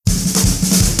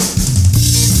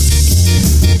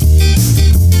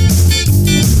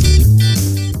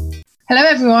Hello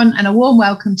everyone, and a warm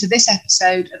welcome to this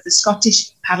episode of the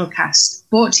Scottish Paddlecast,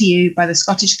 brought to you by the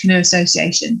Scottish Canoe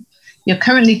Association. You're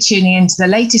currently tuning into the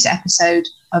latest episode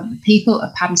of the People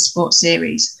of Paddlesport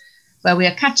series, where we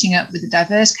are catching up with the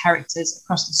diverse characters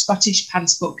across the Scottish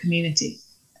paddlesport community.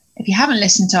 If you haven't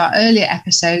listened to our earlier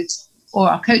episodes or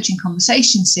our coaching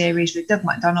conversation series with Doug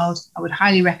MacDonald, I would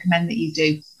highly recommend that you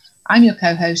do. I'm your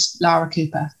co-host, Lara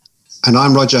Cooper. And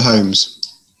I'm Roger Holmes.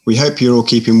 We hope you're all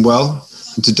keeping well.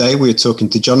 And today we are talking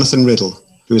to Jonathon Riddell,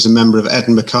 who is a member of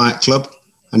Edinburgh Kayak Club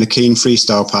and a keen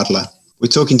freestyle paddler. We're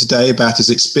talking today about his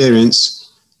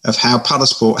experience of how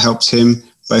paddlesport helped him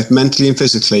both mentally and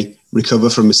physically recover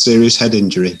from a serious head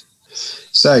injury.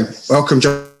 So, welcome,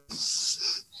 John.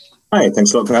 Hi,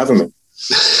 thanks a lot for having me.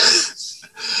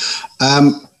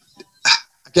 I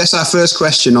guess our first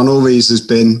question on all these has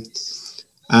been,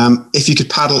 if you could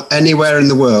paddle anywhere in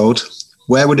the world,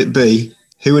 where would it be,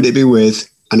 who would it be with,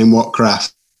 and in what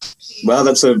craft? Well,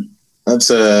 that's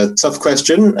a tough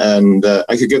question, and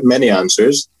I could give many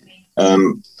answers.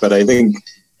 But I think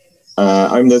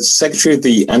I'm the secretary of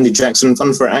the Andy Jackson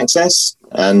Fund for Access,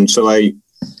 and so I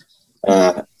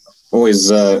always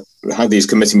have these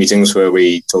committee meetings where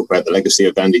we talk about the legacy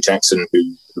of Andy Jackson,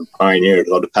 who pioneered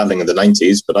a lot of paddling in the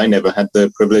 90s, but I never had the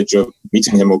privilege of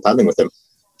meeting him or paddling with him.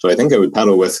 So I think I would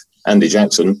paddle with Andy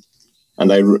Jackson,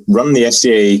 and I run the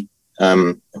SCA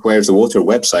Where's the Water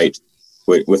website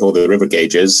with all the river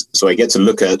gauges. So I get to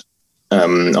look at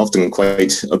often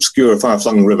quite obscure,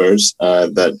 far-flung rivers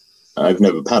that I've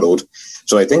never paddled.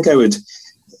 So I think I would,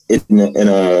 in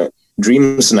a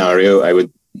dream scenario, I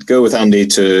would go with Andy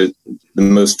to the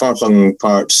most far-flung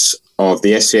parts of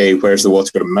the SCA Where's the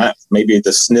Water map, maybe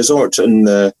the Snizort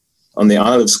on the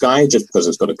Isle of Skye, just because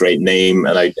it's got a great name,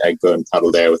 and I go and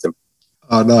paddle there with him.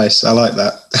 Oh, nice. I like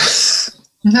that.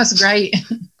 That's great.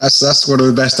 That's one of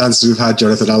the best answers we've had,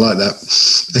 Jonathan. I like that.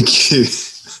 Thank you.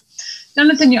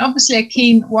 Jonathan, you're obviously a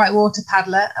keen whitewater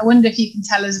paddler. I wonder if you can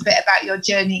tell us a bit about your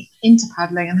journey into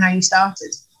paddling and how you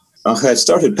started. I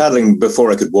started paddling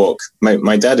before I could walk.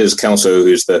 My dad is Kelso,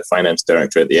 who's the finance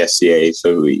director at the SCA,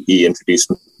 so he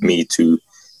introduced me to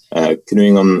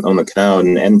canoeing on the canal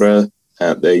in Edinburgh,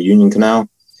 at the Union Canal.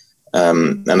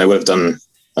 And I would have done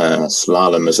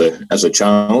slalom as a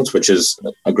child, which is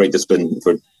a great discipline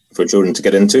for children to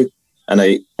get into. And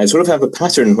I sort of have a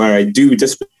pattern where I do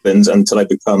disciplines until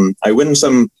I win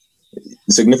some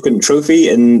significant trophy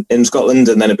in Scotland,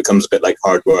 and then it becomes a bit like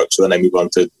hard work. So then I move on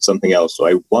to something else. So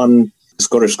I won the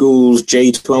Scottish Schools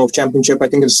J12 Championship, I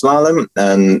think, in slalom,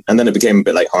 and then it became a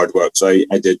bit like hard work. So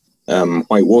I did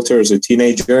whitewater as a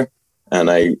teenager,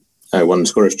 and I won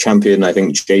Scottish champion, I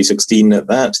think J16 at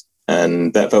that.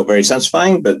 And that felt very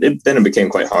satisfying, but then it became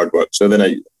quite hard work. So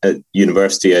then at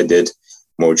university, I did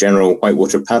more general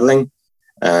whitewater paddling.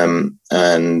 And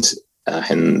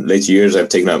in later years, I've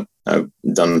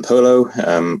done polo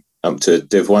up to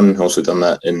Div 1, also done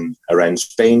that around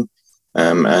Spain,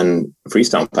 and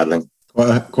freestyle paddling.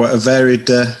 Quite a varied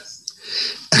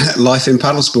life in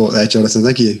paddle sport there, Jonathan.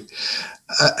 Thank you.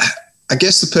 I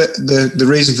guess the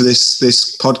reason for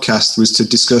this podcast was to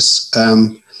discuss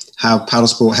how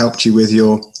paddlesport helped you with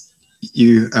you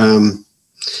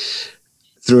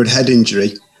through a head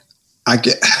injury.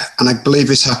 And I believe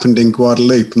this happened in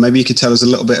Guadeloupe. Maybe you could tell us a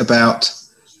little bit about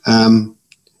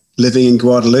living in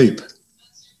Guadeloupe.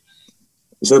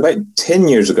 So about 10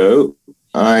 years ago,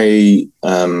 I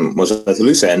was at a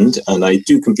loose end, and I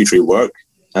do computery work.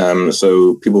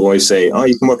 So people always say, "Oh,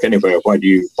 you can work anywhere. Why do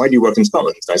you work in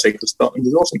Scotland?" And I say, "Because Scotland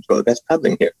is awesome. It's got the best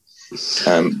paddling here."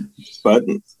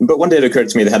 But one day it occurred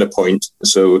to me they had a point.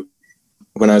 So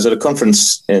when I was at a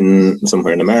conference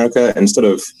somewhere in America, instead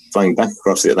of flying back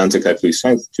across the Atlantic, I flew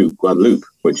south to Guadeloupe,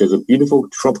 which is a beautiful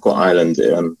tropical island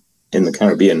in the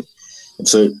Caribbean.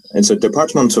 It's a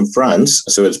department of France,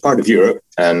 so it's part of Europe.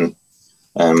 And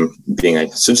being a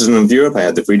citizen of Europe, I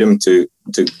had the freedom to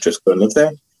just go and live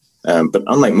there. But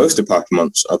unlike most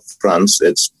departments of France,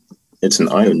 it's an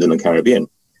island in the Caribbean.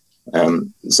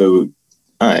 So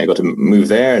I got to move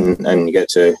there, and you get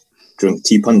to drink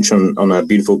tea punch on a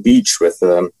beautiful beach with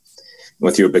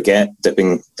your baguette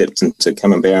dipped into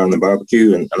camembert on the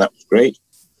barbecue, and that was great.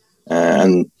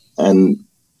 And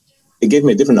it gave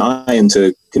me a different eye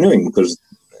into canoeing, because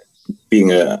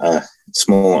being a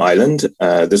small island,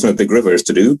 there's no big rivers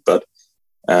to do, but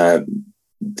I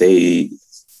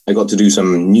got to do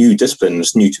some new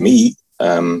disciplines, new to me,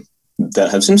 that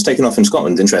have since taken off in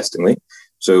Scotland, interestingly.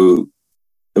 So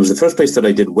it was the first place that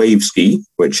I did wave ski,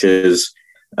 which is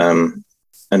an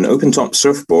open-top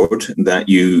surfboard that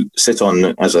you sit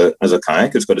on as a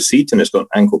kayak. It's got a seat and it's got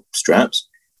ankle straps.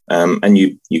 and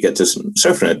you get to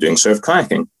surf in it, doing surf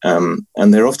kayaking.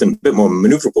 And they're often a bit more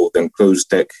maneuverable than closed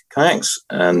deck kayaks.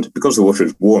 And because the water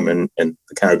is warm in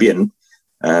the Caribbean,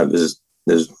 there's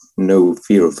no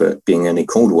fear of it being any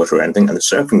cold water or anything. And the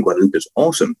surf in Guadeloupe is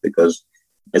awesome because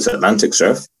it's Atlantic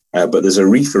surf, but there's a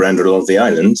reef around a lot of the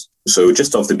islands. So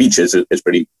just off the beaches, it's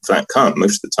pretty flat calm.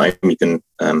 Most of the time you can,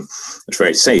 it's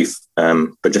very safe.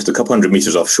 But just a couple hundred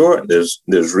meters offshore, there's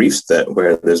reefs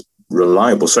where there's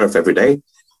reliable surf every day.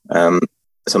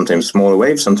 Sometimes smaller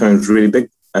waves, sometimes really big,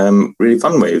 really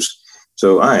fun waves.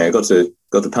 So I got to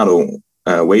paddle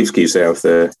wave skis there with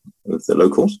the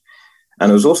locals. And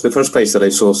it was also the first place that I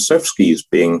saw surf skis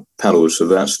being paddled. So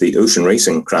that's the ocean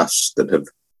racing crafts that have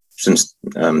since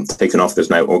taken off.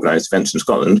 There's now organised events in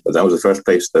Scotland, but that was the first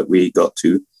place that we got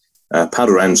to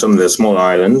paddle around some of the smaller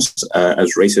islands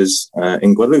as races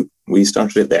in Guadeloupe. We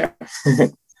started it there.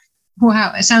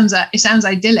 Wow, it sounds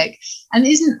idyllic. And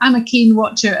I'm a keen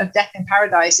watcher of Death in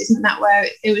Paradise. Isn't that where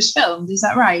it was filmed? Is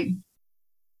that right?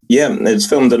 Yeah, it's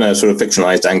filmed in a sort of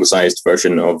fictionalized, anglicized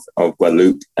version of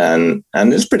Guadeloupe, and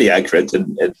it's pretty accurate.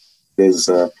 It is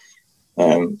a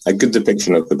good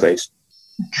depiction of the place.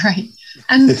 Great.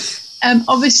 And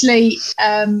obviously,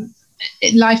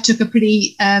 life took a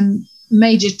pretty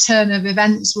major turn of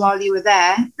events while you were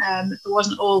there. It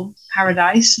wasn't all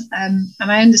paradise. And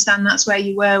I understand that's where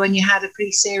you were when you had a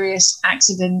pretty serious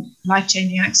accident,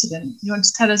 life-changing accident. You want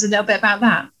to tell us a little bit about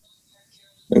that?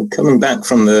 Coming back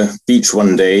from the beach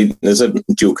one day, there's a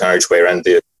dual carriageway around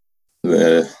the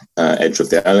edge of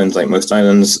the island, like most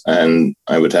islands, and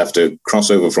I would have to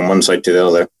cross over from one side to the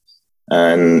other.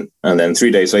 And then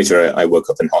 3 days later, I woke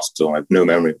up in hospital. I have no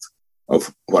memory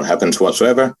of what happened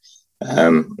whatsoever.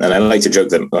 And I like to joke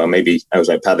that maybe I was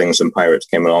out paddling, some pirates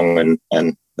came along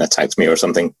and attacked me or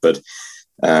something. But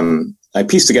I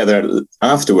pieced together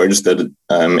afterwards that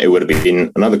it would have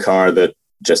been another car that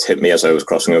just hit me as I was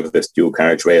crossing over this dual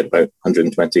carriageway at about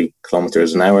 120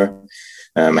 kilometers an hour.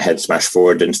 My head smashed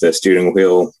forward into the steering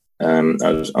wheel. I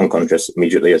was unconscious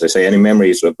immediately, as I say. Any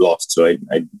memories I've lost, so I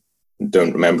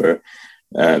don't remember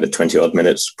the 20-odd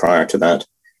minutes prior to that.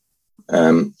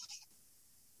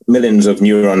 Millions of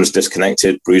neurons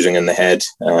disconnected, bruising in the head.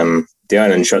 The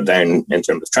island shut down in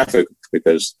terms of traffic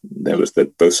because there was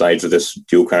both sides of this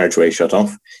dual carriageway shut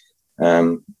off.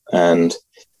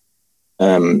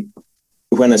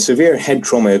 When a severe head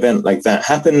trauma event like that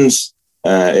happens,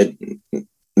 the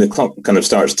clock kind of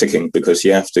starts ticking because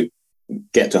you have to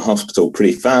get to hospital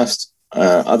pretty fast.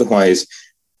 Otherwise,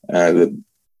 the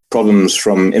problems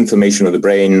from inflammation of the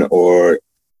brain or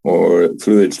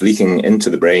fluids leaking into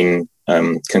the brain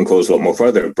can cause a lot more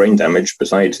further brain damage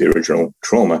besides the original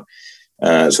trauma.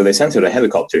 So they sent out a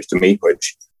helicopter to me,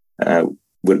 which would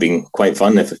have been quite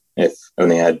fun if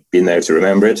only I had been there to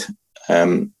remember it.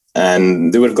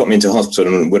 And they would have got me into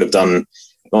hospital and would have done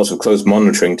lots of close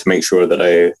monitoring to make sure that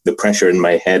the pressure in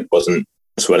my head wasn't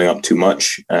swelling up too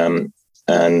much.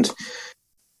 And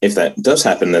if that does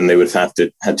happen, then they would have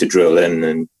had to drill in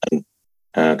and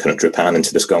kind of drip pan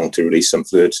into the skull to release some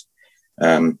fluids.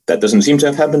 That doesn't seem to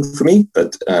have happened for me,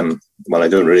 but I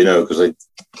don't really know because I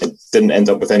didn't end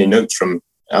up with any notes from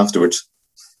afterwards.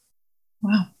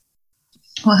 Wow.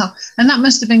 And that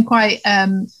must have been quite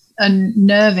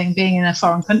unnerving being in a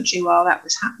foreign country while that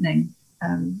was happening.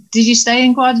 Did you stay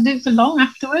in Guadeloupe for long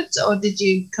afterwards, or did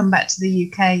you come back to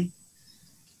the UK?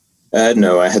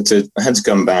 No, I had to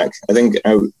come back. I think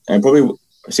I probably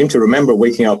seem to remember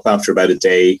waking up after about a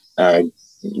day,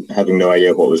 having no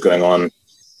idea what was going on,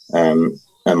 and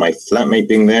my flatmate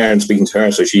being there and speaking to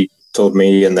her. So she told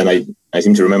me, and then I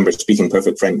seem to remember speaking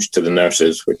perfect French to the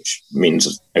nurses, which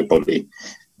means I probably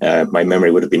my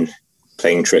memory would have been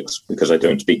playing tricks because I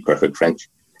don't speak perfect French.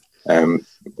 And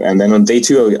then on day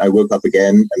 2, I woke up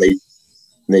again, and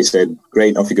they said,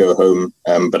 "Great, off you go home."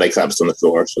 But I collapsed on the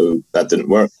floor, so that didn't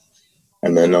work.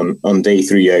 And then on day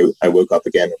 3, I woke up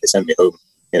again, and they sent me home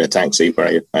in a taxi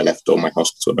where I left all my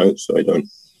hospital notes, so I don't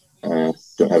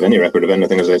have any record of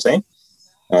anything, as I say.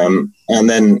 And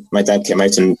then my dad came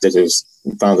out and did his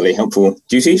fatherly helpful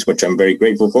duties, which I'm very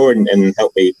grateful for, and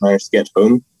helped me manage to get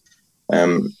home.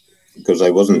 Because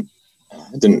I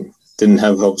didn't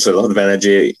have a lot of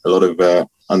energy, a lot of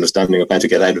understanding of how to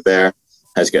get out of there,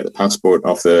 how to get the passport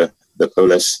off the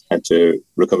police, had to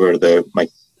recover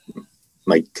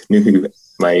my canoe,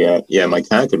 my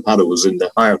kayak paddle was in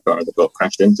the hire car that got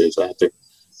crashed into, so I had to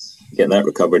get that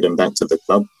recovered and back to the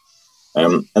club,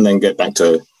 and then get back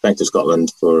to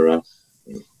Scotland for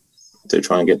to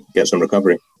try and get some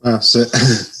recovery. So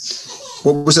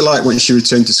what was it like once you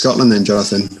returned to Scotland then,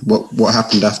 Jonathan? What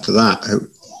happened after that?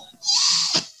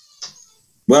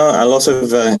 Well, a lot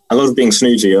of being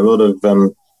snooty, a lot of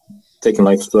taking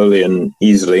life slowly and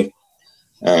easily,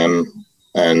 and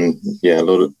a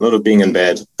lot of being in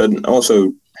bed, but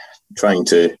also trying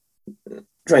to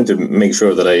make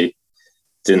sure that I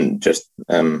didn't just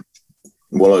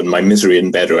wallow in my misery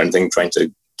in bed or anything. Trying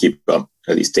to keep up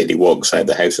at least daily walks out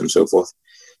the house and so forth.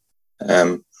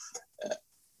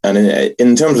 And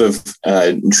in terms of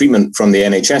treatment from the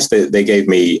NHS, they gave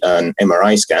me an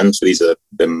MRI scan. So these are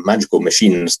the magical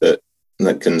machines that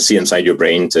can see inside your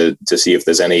brain to see if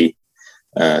there's any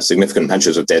significant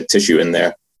patches of dead tissue in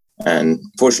there. And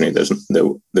fortunately,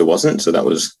 there wasn't. So that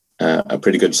was a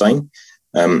pretty good sign.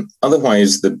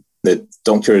 Otherwise, the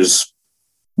doctors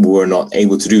were not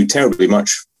able to do terribly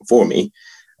much for me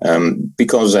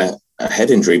because a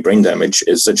head injury, brain damage,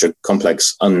 is such a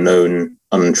complex, unknown,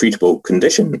 untreatable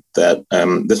condition that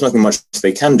there's nothing much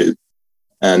they can do.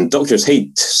 And doctors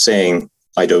hate saying,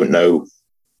 I don't know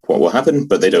what will happen,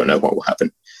 but they don't know what will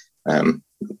happen.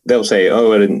 They'll say,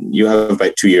 oh, you have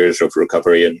about 2 years of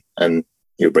recovery and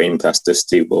your brain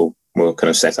plasticity will kind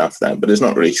of set after that, but it's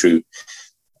not really true.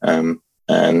 And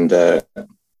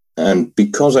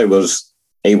because I was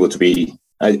able to be,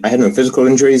 I had no physical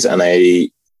injuries, and I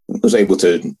was able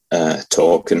to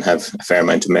talk and have a fair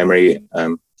amount of memory.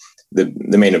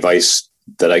 The main advice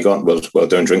that I got was, well,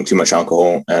 don't drink too much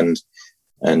alcohol and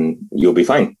you'll be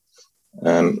fine.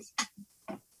 So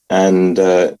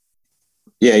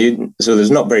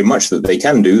there's not very much that they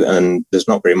can do, and there's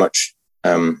not very much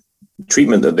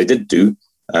treatment that they did do.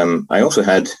 I also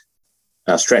had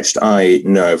a stretched eye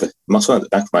nerve muscle at the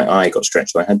back of my eye got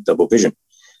stretched, so I had double vision.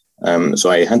 So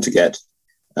I had to get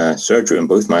surgery on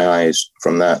both my eyes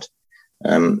from that.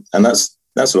 And that's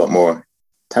a lot more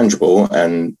tangible.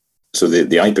 And so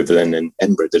the eye pavilion in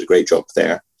Edinburgh did a great job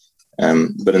there.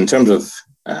 But in terms of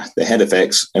the head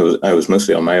effects, I was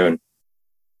mostly on my own.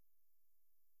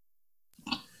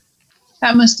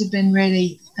 That must have been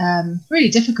really, really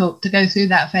difficult to go through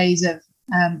that phase of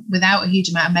without a huge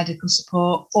amount of medical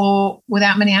support or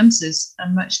without many answers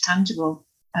and much tangible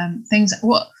things.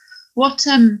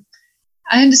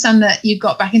 I understand that you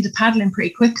got back into paddling pretty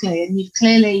quickly, and you've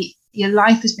clearly, your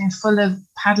life has been full of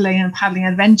paddling and paddling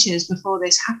adventures before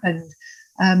this happened.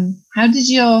 How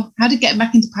did getting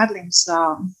back into paddling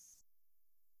start?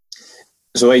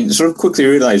 So I sort of quickly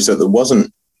realized that there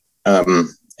wasn't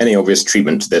any obvious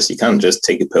treatment to this. You can't just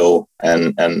take a pill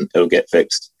and it'll get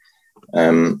fixed.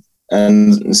 And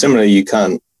similarly,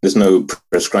 there's no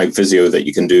prescribed physio that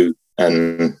you can do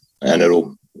and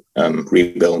it'll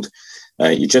rebuild.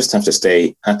 You just have to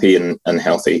stay happy and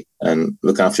healthy and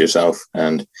look after yourself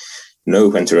and know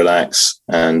when to relax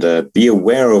and be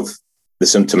aware of the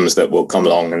symptoms that will come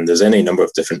along. And there's any number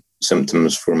of different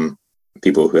symptoms from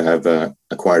people who have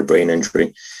acquired brain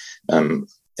injury.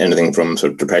 Anything from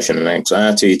sort of depression and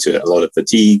anxiety to a lot of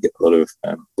fatigue, a lot of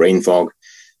brain fog,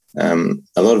 a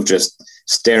lot of just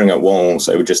staring at walls.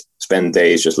 I would just spend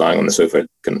days just lying on the sofa,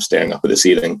 kind of staring up at the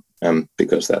ceiling,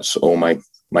 because that's all my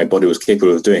body was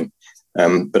capable of doing.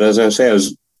 But as I say,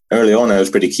 early on, I was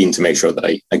pretty keen to make sure that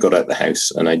I got out of the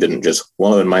house and I didn't just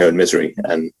wallow in my own misery.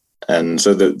 And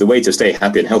so the way to stay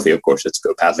happy and healthy, of course, is to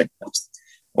go paddling. That's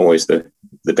always the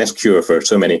best cure for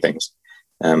so many things.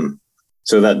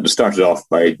 So that started off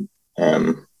by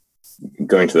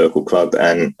going to the local club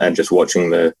and just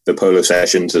watching the polo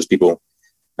sessions as people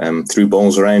threw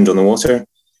balls around on the water.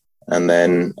 And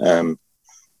then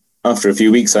after a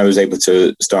few weeks, I was able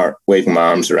to start waving my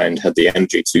arms around, had the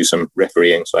energy to do some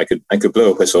refereeing. So I could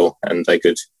blow a whistle and I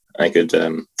could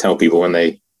tell people when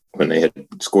they had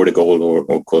scored a goal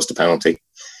or caused a penalty.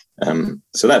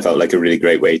 So that felt like a really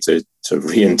great way to sort of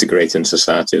reintegrate in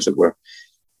society, as it were.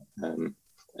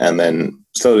 And then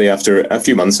slowly, after a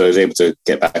few months, I was able to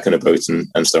get back on a boat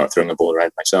and start throwing a ball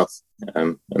around myself.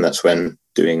 And that's when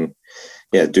doing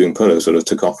polo sort of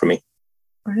took off for me.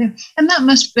 Brilliant. And that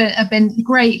must have been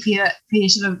great for your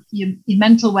sort of your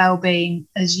mental well-being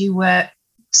as you were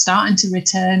starting to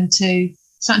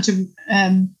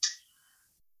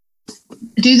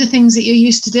do the things that you're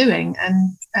used to doing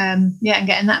and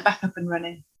getting that back up and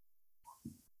running.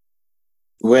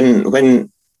 When one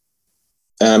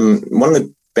of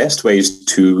the best ways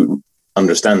to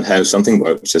understand how something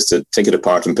works is to take it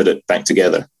apart and put it back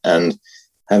together. And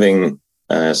having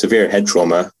severe head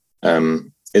trauma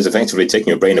is effectively taking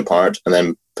your brain apart and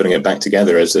then putting it back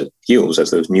together as it heals,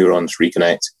 as those neurons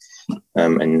reconnect,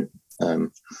 and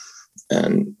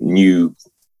new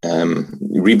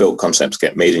rebuilt concepts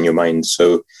get made in your mind.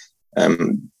 So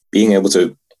being able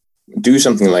to do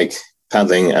something like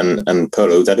paddling and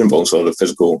polo, that involves a lot of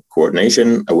physical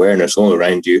coordination, awareness all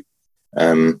around you.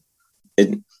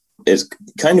 It is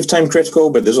kind of time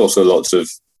critical, but there's also lots of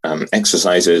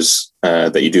exercises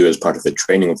that you do as part of the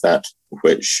training of that,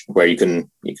 where you can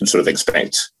sort of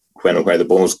expect when or where the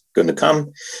ball's going to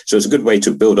come. So it's a good way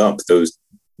to build up those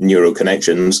neural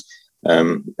connections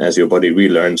as your body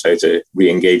relearns how to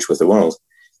re-engage with the world.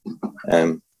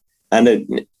 A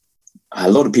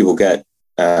lot of people get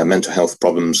mental health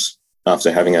problems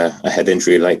after having a head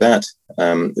injury like that.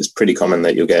 It's pretty common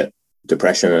that you'll get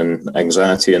depression and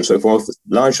anxiety and so forth.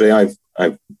 Largely, I've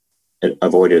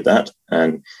avoided that,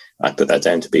 and I put that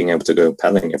down to being able to go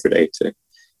paddling every day, to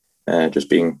just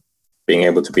being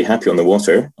able to be happy on the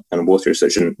water. And water is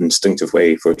such an instinctive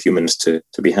way for humans to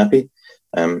be happy,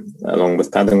 along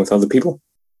with paddling with other people.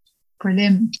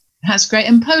 Brilliant. That's great.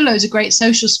 And polo is a great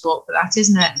social sport for that,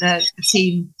 isn't it? The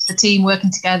team working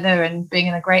together and being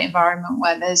in a great environment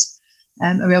where there's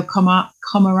a real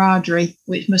camaraderie,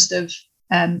 which must have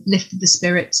lifted the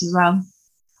spirits as well.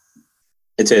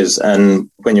 It is. And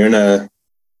when you're in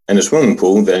a swimming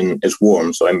pool, then it's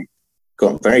warm. So I'm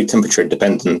got very temperature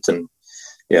dependent. And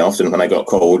often when I got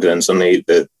cold, then suddenly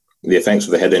the effects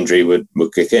of the head injury would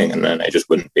kick in, and then I just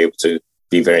wouldn't be able to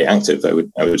be very active. I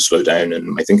would slow down, and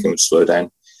my thinking would slow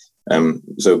down.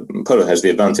 So polo has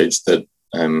the advantage that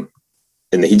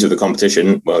in the heat of the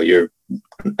competition, well, you're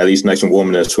at least nice and warm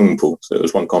in a swimming pool. So it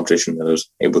was one competition that I was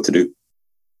able to do.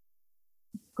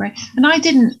 Great. And I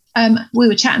didn't, we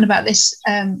were chatting about this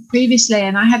previously,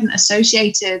 and I hadn't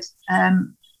associated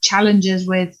challenges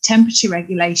with temperature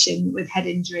regulation with head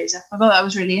injuries. I thought that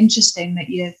was really interesting that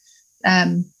you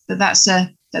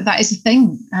that is a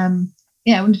thing. I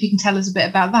wonder if you can tell us a bit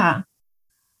about that.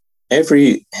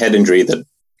 Every head injury that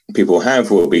people have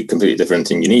will be completely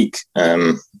different and unique,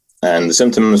 and the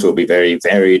symptoms will be very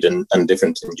varied and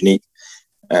different and unique.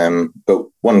 But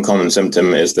one common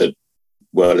symptom is that,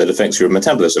 well, it affects your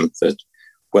metabolism, that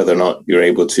whether or not you're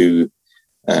able to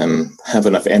have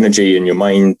enough energy in your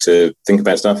mind to think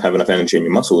about stuff, have enough energy in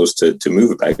your muscles to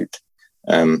move about,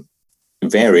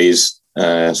 varies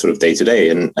sort of day to day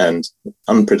and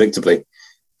unpredictably.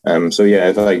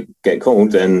 If I get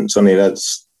cold, then suddenly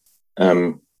that's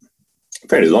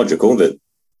fairly logical that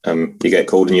you get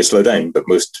cold and you slow down. But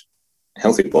most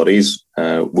healthy bodies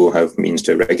will have means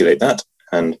to regulate that.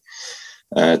 And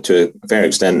to a fair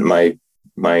extent, my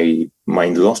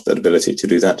mind lost that ability to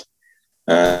do that.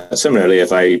 Similarly,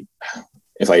 if I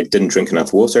didn't drink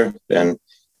enough water, then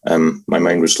my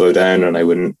mind would slow down and I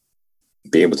wouldn't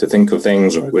be able to think of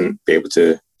things, or I wouldn't be able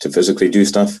to physically do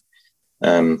stuff.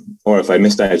 Or if I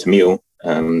missed out a meal,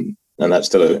 and that's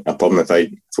still a problem. If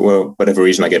for whatever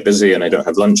reason I get busy and I don't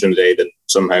have lunch in the day, then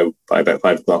somehow by about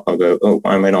 5 o'clock I'll go, oh,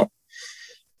 why am I not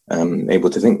able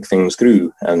to think things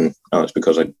through? And it's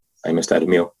because I missed out a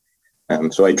meal.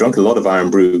 So I drank a lot of Iron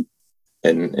Brew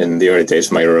in the early days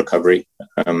of my recovery,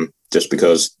 just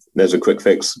because there's a quick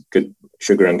fix, good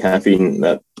sugar and caffeine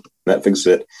that fixes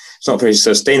it. It's not very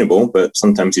sustainable, but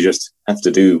sometimes you just have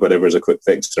to do whatever is a quick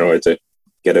fix in order to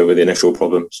get over the initial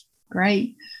problems.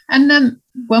 Great. And then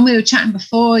when we were chatting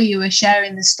before, you were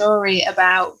sharing the story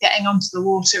about getting onto the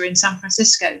water in San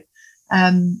Francisco.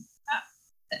 And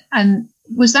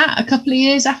was that a couple of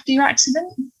years after your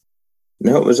accident?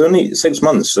 No, it was only 6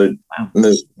 months. So wow.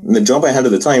 The job I had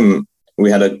at the time, we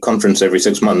had a conference every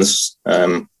 6 months.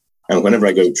 And whenever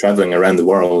I go traveling around the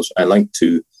world, I like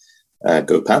to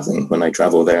go paddling when I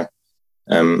travel there.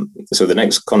 So the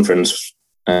next conference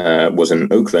was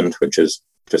in Oakland, which is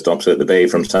just opposite the bay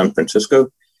from San Francisco.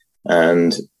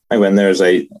 And I went there, as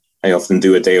I often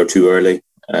do, a day or two early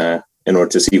in order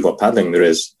to see what paddling there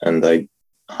is. And I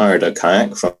hired a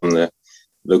kayak from the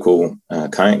local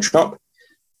kayak shop.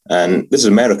 And this is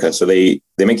America, so they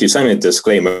make you sign a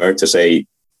disclaimer to say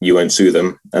you won't sue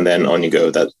them, and then on you go.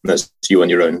 That's you on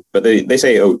your own. But they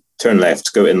say, oh, turn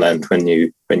left, go inland when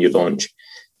you launch.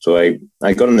 So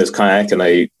I got on this kayak and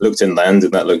I looked inland,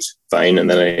 and that looked fine. And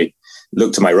then I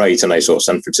looked to my right and I saw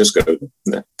San Francisco,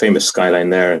 the famous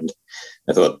skyline there. And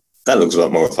I thought, that looks a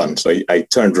lot more fun. So I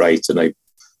turned right and I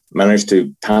managed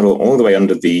to paddle all the way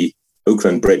under the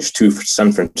Oakland Bridge to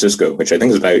San Francisco, which I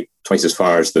think is about twice as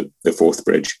far as the fourth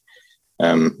bridge.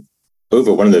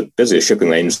 Over one of the busiest shipping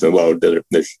lanes in the world.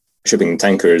 There's shipping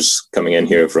tankers coming in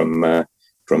here from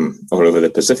all over the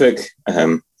Pacific.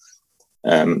 And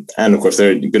of course,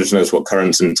 goodness knows what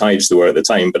currents and tides there were at the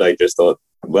time, but I just thought,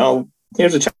 well,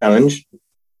 here's a challenge.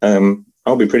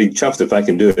 I'll be pretty chuffed if I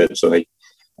can do it. So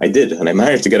I did, and I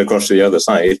managed to get across to the other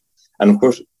side. And of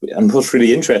course, what's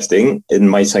really interesting in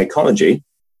my psychology,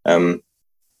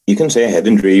 you can say a head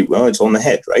injury, well, it's on the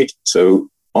head, right? So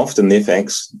often the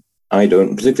effects, I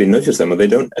don't particularly notice them, or they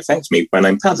don't affect me when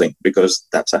I'm paddling, because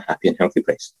that's a happy and healthy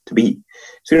place to be.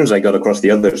 As soon as I got across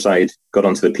the other side, got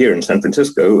onto the pier in San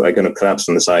Francisco, I kind of collapsed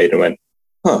on the side and went,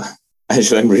 oh,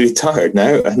 actually, I'm really tired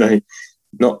now, and I'm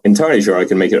not entirely sure I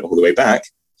can make it all the way back.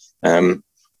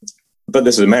 But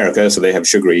this is America, so they have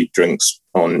sugary drinks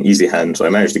on easy hand. So I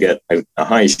managed to get a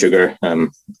high sugar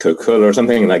Coca-Cola or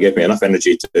something, and that gave me enough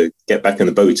energy to get back in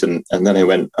the boat. And then I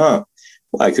went, well,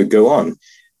 I could go on.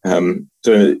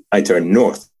 So I turned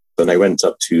north, and I went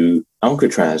up to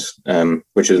Alcatraz,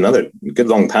 which is another good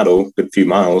long paddle, good few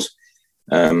miles,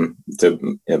 to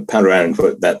paddle around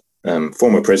that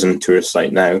former prison tourist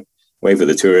site now, wave at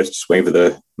the tourists, wave at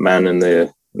the man in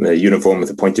the uniform with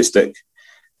the pointy stick.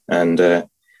 And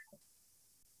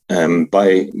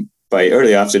by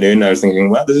early afternoon, I was thinking,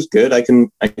 well, this is good. I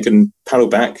can paddle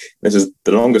back. This is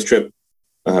the longest trip,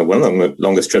 one of the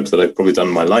longest trips that I've probably done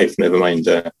in my life, never mind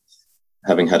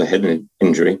having had a head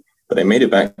injury. But I made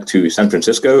it back to San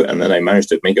Francisco, and then I managed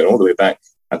to make it all the way back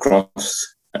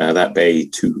across that bay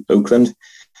to Oakland,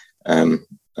 and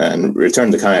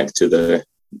returned the kayak to the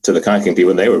kayaking people.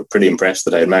 And they were pretty impressed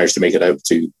that I had managed to make it out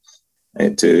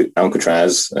to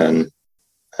Alcatraz. And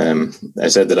I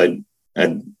said that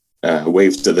I'd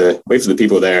waved to the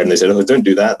people there, and they said, "Oh, don't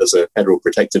do that. There's a federal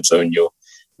protected zone. You'll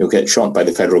get shot by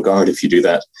the federal guard if you do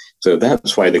that." So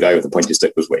that's why the guy with the pointy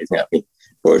stick was waving at me.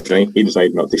 Fortunately, he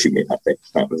decided not to shoot me that day.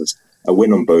 That was a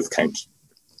win on both counts.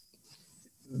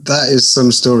 That is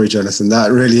some story, Jonathan.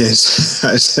 That really is.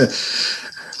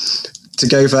 To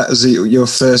go for that as your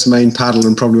first main paddle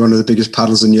and probably one of the biggest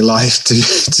paddles in your life,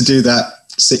 to do that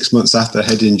 6 months after a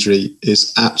head injury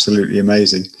is absolutely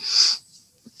amazing.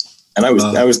 And I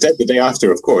was dead the day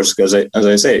after, of course, because as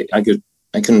I say, I can.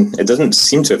 It doesn't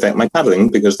seem to affect my paddling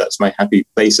because that's my happy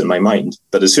place in my mind.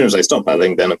 But as soon as I stop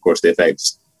paddling, then of course the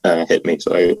effects hit me.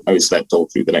 So I slept all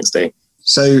through the next day.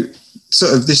 So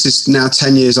sort of this is now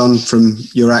 10 years on from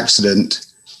your accident.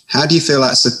 How do you feel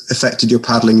that's affected your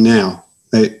paddling now?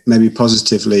 Maybe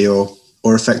positively or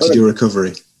affected your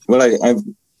recovery? Well, I've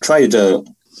tried to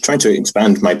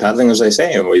expand my paddling, as I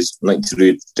say. I always like to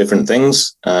do different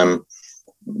things.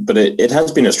 But it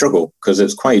has been a struggle because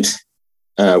it's quite,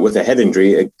 with a head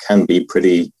injury, it can be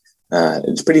pretty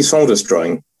soul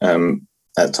destroying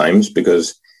at times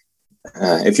because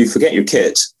if you forget your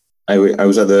kit, I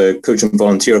was at the Coach and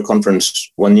Volunteer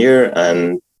Conference one year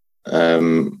and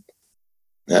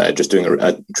just doing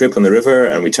a trip on the river,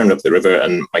 and we turned up the river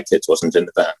and my kit wasn't in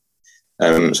the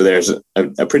van. So there's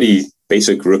a pretty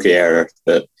basic rookie error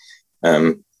that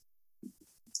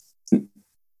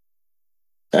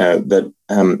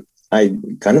I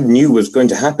kind of knew was going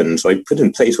to happen. So I put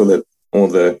in place all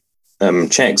the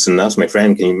checks and asked my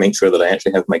friend, "Can you make sure that I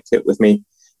actually have my kit with me?"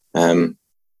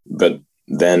 But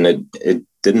then it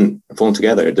didn't fall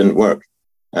together. It didn't work.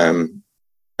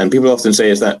 And people often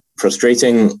say, "Is that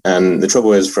frustrating?" And the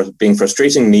trouble is, being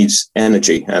frustrating needs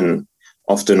energy. And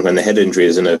often when the head injury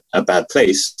is in a bad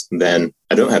place, then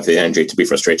I don't have the energy to be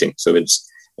frustrating. So it's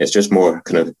just more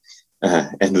kind of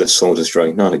endless soul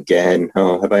destroying. Not again.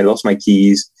 Oh, have I lost my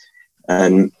keys?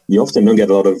 And you often don't get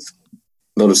a lot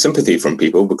of sympathy from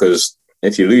people because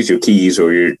if you lose your keys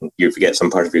or you forget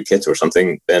some part of your kit or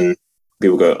something, then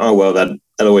people go, "Oh, well, that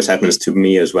always happens to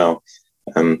me as well."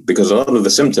 Because a lot of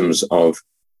the symptoms of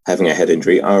having a head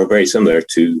injury are very similar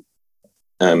to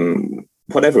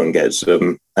what everyone gets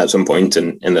at some point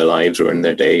in their lives or in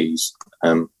their days.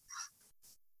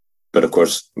 But of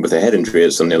course, with a head injury,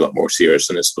 it's something a lot more serious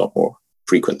and it's a lot more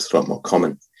frequent, a lot more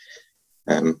common.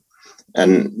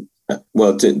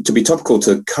 Well, to be topical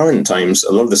to current times,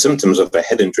 a lot of the symptoms of a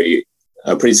head injury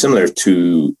are pretty similar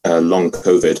to long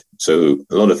COVID. So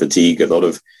a lot of fatigue, a lot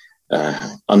of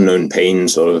unknown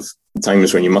pains, a lot of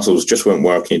times when your muscles just won't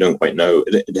work and you don't quite know.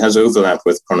 It has overlap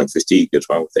with chronic fatigue as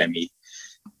well with ME.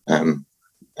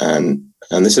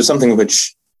 And this is something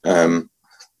which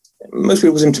most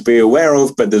people seem to be aware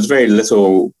of, but there's very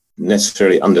little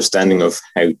necessarily understanding of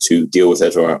how to deal with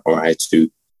it or how to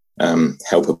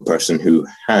help a person who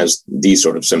has these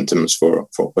sort of symptoms for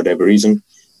whatever reason.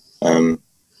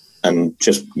 And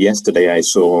just yesterday I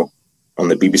saw on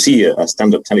the BBC a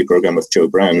stand-up telly program with Jo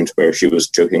Brand where she was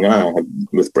joking,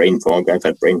 with brain fog, I've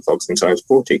had brain fog since I was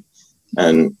 40.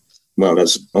 And well,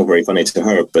 that's all very funny to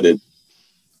her, but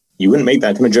you wouldn't make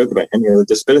that kind of joke about any other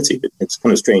disability. It's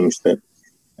kind of strange that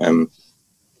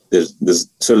there's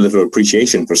so little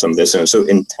appreciation for some of this, and it's so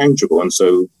intangible and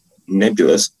so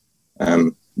nebulous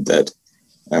that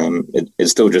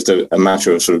it's still just a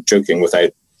matter of sort of joking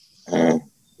without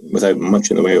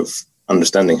much in the way of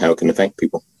understanding how it can affect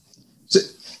people.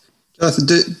 Jonathan,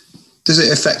 does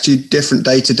it affect you different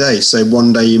day to day? So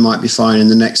one day you might be fine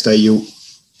and the next day you'll,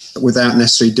 without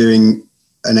necessarily doing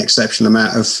an exceptional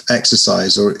amount of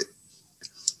exercise, or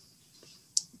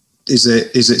is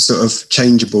it sort of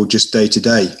changeable just day to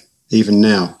day, even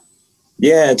now?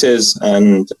 Yeah, it is,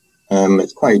 and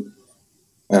it's quite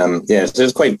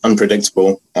it's quite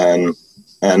unpredictable, and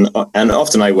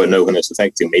often I won't know when it's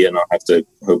affecting me, and I'll have to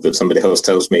hope that somebody else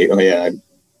tells me, oh yeah,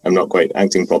 I'm not quite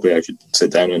acting properly. I should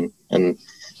sit down and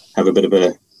have a bit of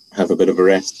a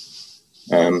rest.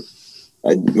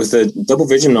 With the double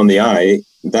vision on the eye,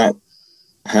 that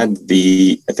had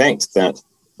the effect that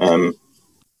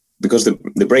because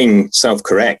the brain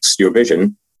self-corrects your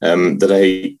vision, that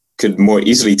I could more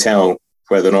easily tell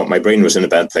whether or not my brain was in a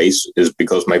bad place is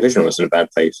because my vision was in a bad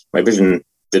place. My vision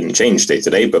didn't change day to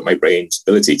day, but my brain's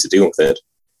ability to deal with it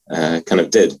kind of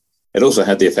did. It also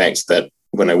had the effect that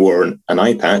when I wore an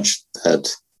eye patch,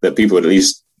 that people would at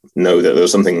least know that there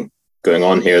was something going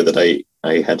on here, that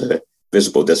I had a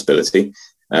visible disability.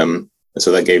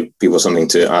 So that gave people something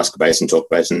to ask about and talk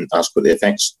about and ask what the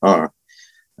effects are.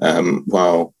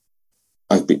 While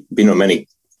I've been on many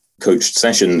coached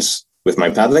sessions with my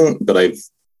paddling, but I've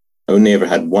only ever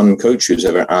had one coach who's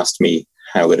ever asked me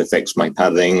how it affects my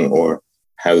paddling, or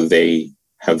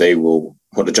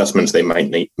what adjustments they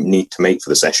might need to make for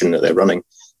the session that they're running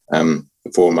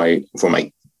for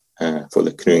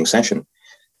the canoeing session.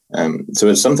 So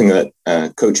it's something that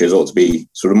coaches ought to be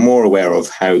sort of more aware of,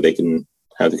 how they can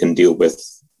deal with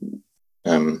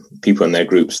people in their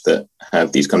groups that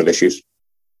have these kind of issues.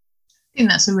 I think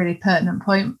that's a really pertinent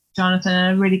point, Jonathan,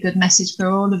 and a really good message for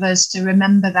all of us to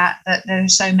remember that there are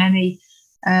so many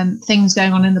things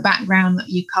going on in the background that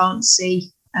you can't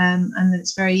see, and that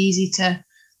it's very easy to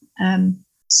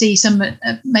see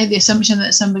make the assumption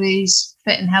that somebody's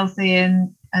fit and healthy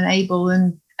and able,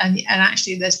 and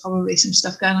actually there's probably some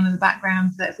stuff going on in the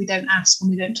background that if we don't ask and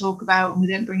we don't talk about and we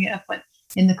don't bring it up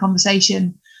in the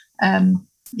conversation,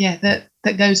 that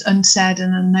goes unsaid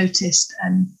and unnoticed.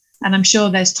 And I'm sure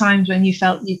there's times when you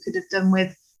felt you could have done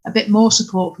with a bit more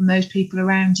support from those people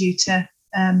around you to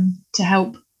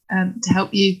help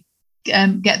you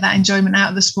get that enjoyment out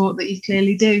of the sport that you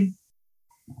clearly do.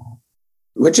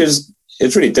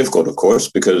 It's really difficult, of course,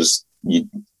 because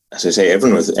as I say,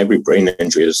 everyone with every brain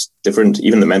injury is different.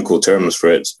 Even the medical terms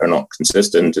for it are not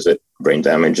consistent. Is it brain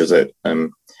damage? Is it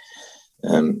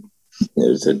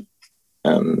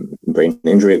brain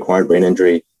injury, acquired brain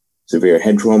injury, severe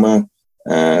head trauma,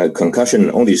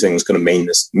 concussion? All these things kind of mean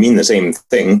the same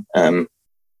thing,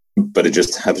 but it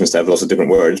just happens to have lots of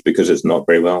different words because it's not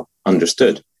very well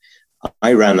understood.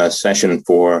 I ran a session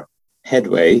for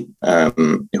Headway,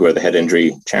 who are the head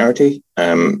injury charity,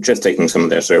 just taking some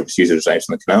of their service users out in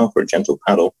the canal for a gentle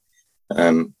paddle,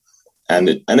 and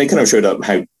it kind of showed up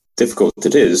how difficult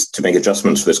it is to make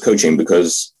adjustments for this coaching,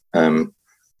 because I'd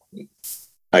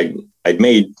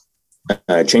made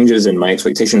changes in my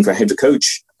expectation for how to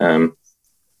coach,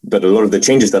 but a lot of the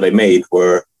changes that I made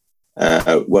were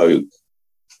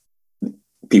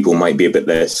people might be a bit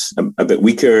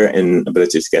weaker in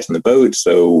ability to get in the boat,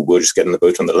 so we'll just get in the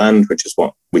boat on the land, which is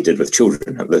what we did with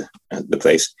children at the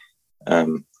place.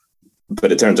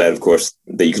 But it turns out, of course,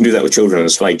 that you can do that with children and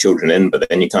slide children in, but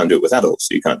then you can't do it with adults.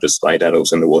 So you can't just slide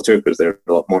adults in the water because they're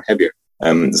a lot more heavier.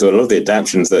 So a lot of the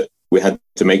adaptations that we had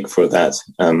to make for that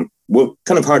were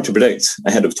kind of hard to predict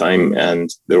ahead of time, and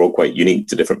they're all quite unique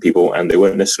to different people, and they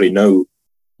won't necessarily know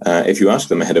if you ask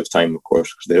them ahead of time, of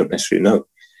course, because they don't necessarily know.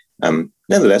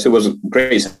 Nevertheless, it was a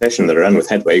great session that I ran with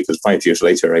Headway, because 5 years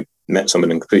later I met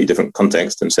someone in a completely different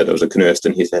context and said I was a canoeist,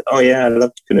 and he said, oh yeah, I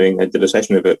loved canoeing. I did a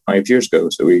session of it 5 years ago.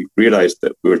 So we realized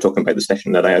that we were talking about the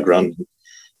session that I had run.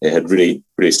 It had really,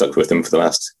 really stuck with him for the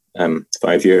last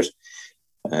 5 years.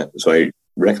 So I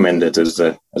recommend it as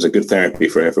a good therapy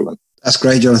for everyone. That's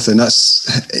great, Jonathan.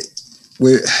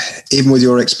 Even with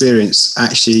your experience,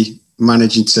 actually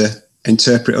managing to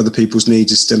interpret other people's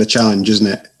needs is still a challenge, isn't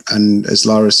it? And as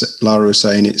Lara was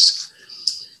saying, it's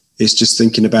just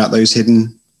thinking about those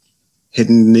hidden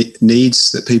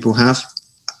needs that people have.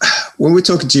 When we were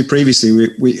talking to you previously,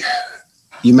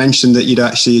 you mentioned that you'd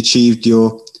actually achieved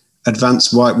your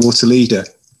advanced whitewater leader.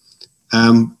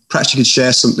 Perhaps you could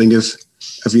share something of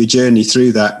your journey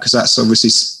through that, because that's obviously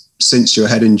since your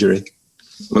head injury.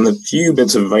 One of the few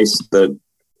bits of advice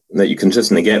that you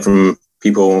consistently get from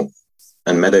people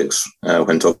and medics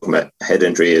when talking about head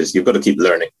injury is you've got to keep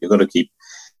learning. You've got to keep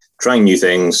trying new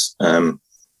things and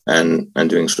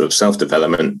doing sort of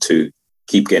self-development to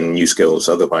keep getting new skills.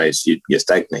 Otherwise, you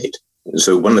stagnate.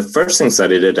 So one of the first things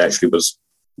that I did actually was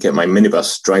get my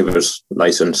minibus driver's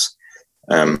license,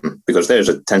 because there's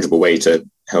a tangible way to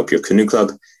help your canoe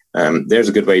club. There's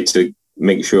a good way to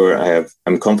make sure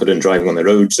I'm confident driving on the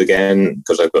roads again,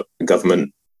 because I've got a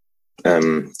government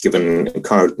given a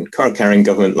car carrying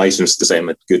government license to say I'm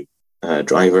a good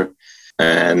driver,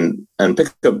 and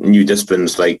pick up new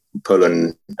disciplines like pole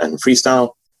and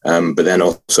freestyle, but then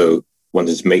also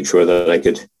wanted to make sure that I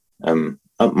could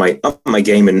up my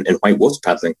game in white water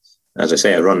paddling. As I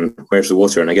say, I run Where's the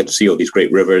Water, and I get to see all these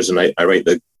great rivers, and I write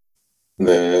the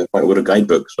whitewater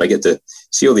guidebook, so I get to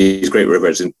see all these great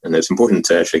rivers, and it's important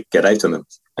to actually get out on them.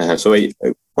 So I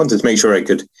wanted to make sure I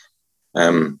could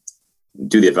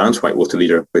do the advanced whitewater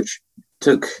leader, which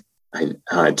took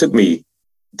me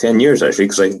 10 years actually,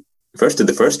 because I first did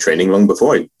the first training long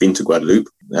before I'd been to Guadeloupe,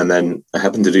 and then I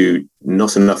happened to do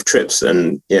not enough trips,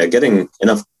 and getting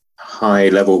enough high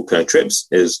level kind of trips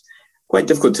is quite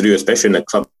difficult to do, especially in a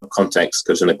club context,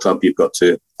 because in a club you've got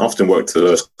to often work to the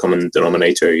lowest common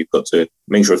denominator. You've got to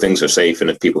make sure things are safe, and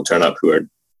if people turn up who are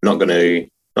not going to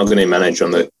manage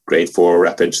on the grade 4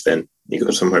 rapids, then you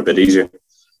go somewhere a bit easier.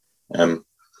 But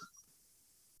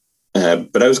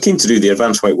I was keen to do the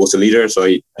advanced whitewater leader, so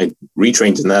I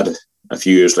retrained in that a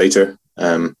few years later,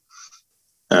 and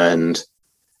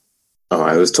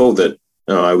I was told that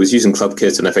I was using club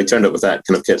kit, and if I turned up with that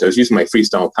kind of kit, I was using my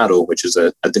freestyle paddle, which is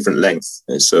a different length.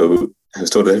 So I was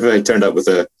told that if I turned up with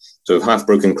a sort of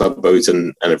half-broken club boat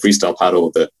and a freestyle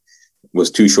paddle that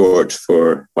was too short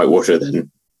for whitewater, then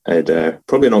I'd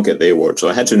probably not get the award. So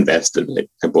I had to invest, and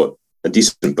I bought a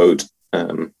decent boat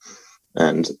and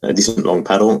a decent long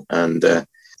paddle, and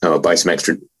I'll buy some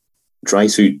extra dry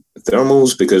suit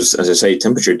thermals because, as I say,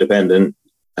 temperature dependent.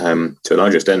 To a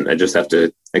large extent, I just have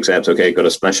to accept, okay, I've got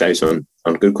to splash out on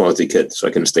good quality kit so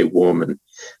I can stay warm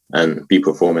and be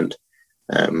performant.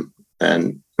 And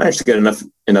managed to get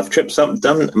enough trips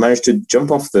done. Managed to jump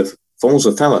off the Falls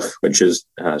of Falach, which is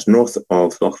north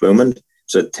of Loch Lomond.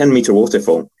 It's a 10-meter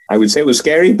waterfall. I would say it was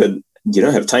scary, but you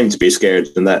don't have time to be scared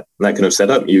in that kind of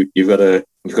setup. You've got to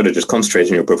just concentrate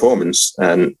on your performance.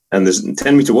 And this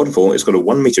 10-meter waterfall, it's got a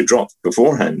 1 meter drop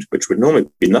beforehand, which would normally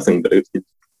be nothing, but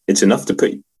it's enough to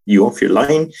put you off your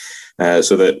line,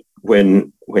 so that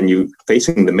when you're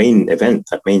facing the main event,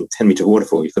 that main 10-meter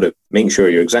waterfall, you've got to make sure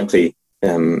you're exactly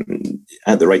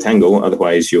at the right angle.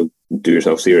 Otherwise, you'll do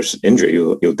yourself serious injury.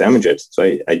 You'll damage it.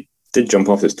 So I did jump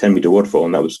off this 10-meter waterfall,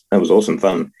 and that was awesome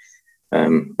fun.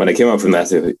 When I came up from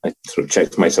that, I sort of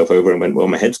checked myself over and went, well,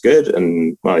 my head's good,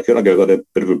 and well, I feel like I've got a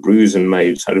bit of a bruise in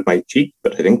my side of my cheek,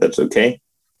 but I think that's okay.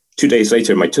 2 days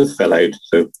later, my tooth fell out.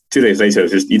 So 2 days later, I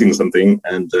was just eating something,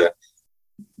 and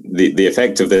the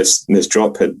effect of this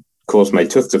drop had caused my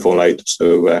tooth to fall out.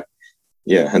 So I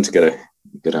had to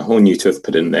get a whole new tooth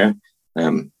put in there.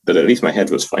 But at least my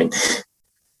head was fine.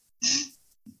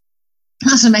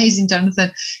 That's amazing,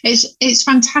 Jonathan. It's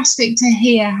fantastic to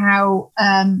hear how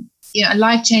a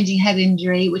life-changing head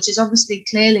injury, which has obviously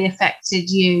clearly affected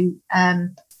you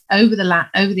over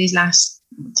these last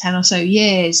 10 or so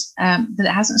years, that it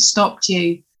hasn't stopped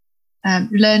you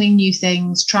learning new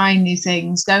things, trying new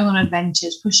things, going on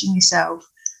adventures, pushing yourself,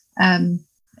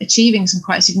 achieving some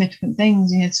quite significant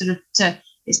things.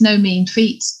 It's no mean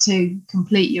feat to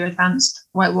complete your advanced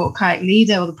whitewater kayak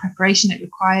leader, or the preparation it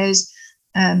requires,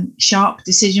 sharp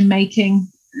decision making,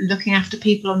 looking after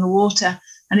people on the water.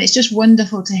 And it's just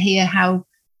wonderful to hear how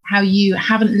you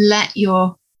haven't let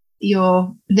your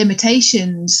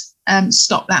limitations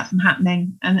stop that from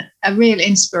happening, and a real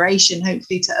inspiration,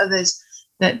 hopefully, to others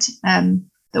that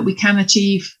we can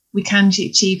achieve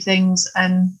things,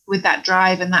 and with that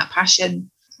drive and that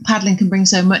passion, paddling can bring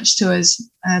so much to us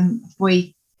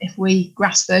if we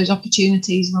grasp those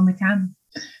opportunities when we can.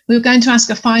 We were going to ask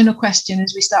a final question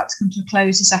as we start to come to a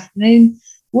close this afternoon.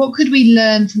 What could we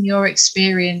learn from your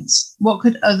experience? What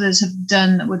could others have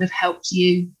done that would have helped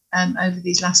you over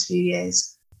these last few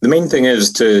years? The main thing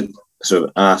is to sort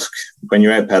of ask, when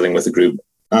you're out paddling with a group,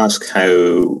 ask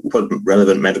what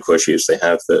relevant medical issues they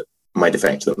have that might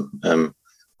affect them.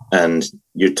 And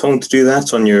you're told to do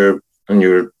that on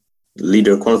your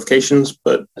leader qualifications,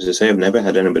 but as I say, I've never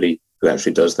had anybody who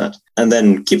actually does that. And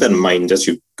then keep that in mind as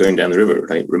you're going down the river,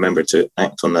 right? Remember to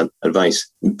act on that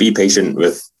advice. Be patient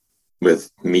with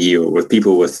me or with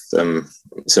people with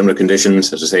similar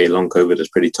conditions. As I say, long COVID is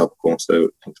pretty topical, so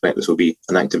I expect this will be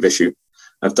an active issue.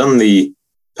 I've done the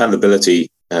paddleability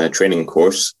training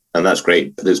course, and that's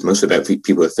great, but it's mostly about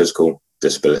people with physical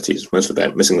disabilities, mostly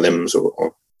about missing limbs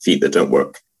or feet that don't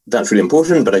work. That's really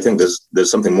important, but I think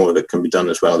there's something more that can be done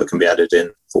as well, that can be added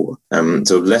in for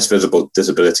so less visible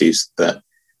disabilities that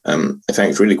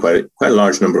affect really quite a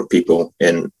large number of people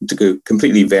in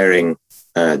completely varying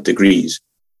degrees.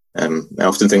 I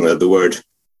often think that the word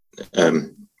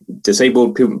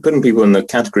disabled, putting people in the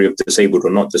category of disabled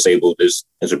or not disabled is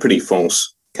a pretty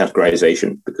false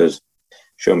categorization, because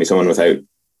show me someone without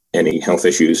any health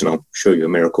issues and I'll show you a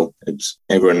miracle.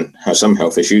 Everyone has some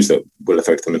health issues that will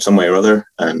affect them in some way or other,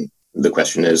 and the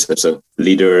question is, as a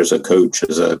leader, as a coach,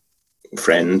 as a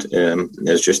friend,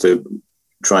 is just to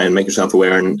try and make yourself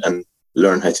aware and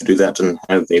learn how to do that and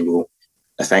how they will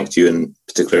affect you in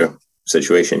particular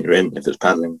situation you're in, if it's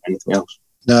paddling or anything else.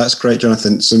 No, that's great,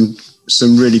 Jonathan.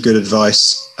 Some really good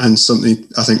advice, and something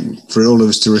I think for all of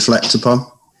us to reflect upon.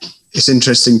 It's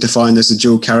interesting to find there's a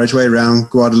dual carriageway around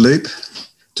Guadeloupe,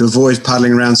 to avoid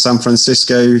paddling around San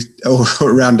Francisco or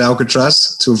around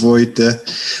Alcatraz, to avoid the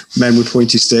men with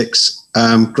pointy sticks.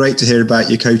 Great to hear about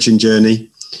your coaching journey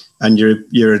and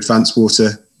your advanced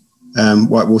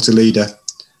whitewater leader.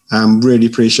 Really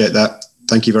appreciate that.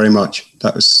 Thank you very much.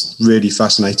 That was really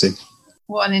fascinating.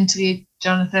 What an interview,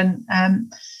 Jonathan.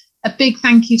 A big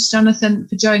thank you to Jonathan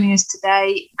for joining us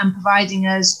today and providing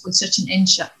us with such an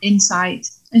insight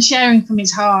and sharing from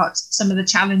his heart some of the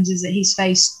challenges that he's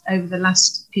faced over the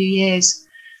last few years.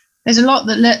 There's a lot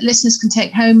that listeners can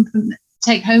take home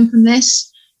from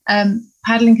this.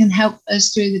 Paddling can help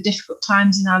us through the difficult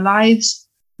times in our lives.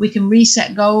 We can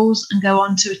reset goals and go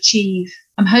on to achieve.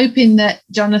 I'm hoping that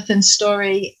Jonathan's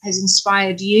story has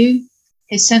inspired you,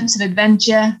 his sense of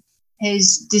adventure,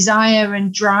 his desire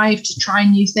and drive to try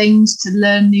new things, to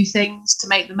learn new things, to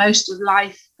make the most of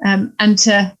life, and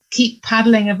to keep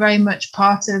paddling a very much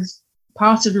part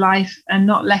of life, and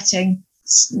not letting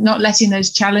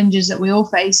those challenges that we all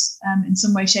face in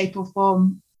some way, shape or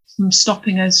form from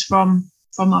stopping us from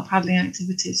our paddling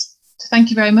activities. So thank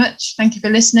you very much. Thank you for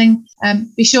listening.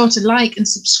 Be sure to like and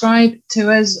subscribe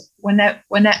to us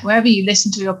wherever you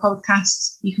listen to your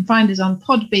podcasts. You can find us on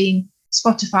Podbean,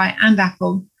 Spotify and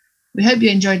Apple. We hope you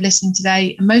enjoyed listening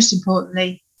today, and most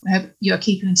importantly, we hope you are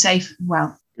keeping safe and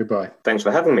well. Goodbye. Thanks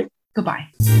for having me. Goodbye.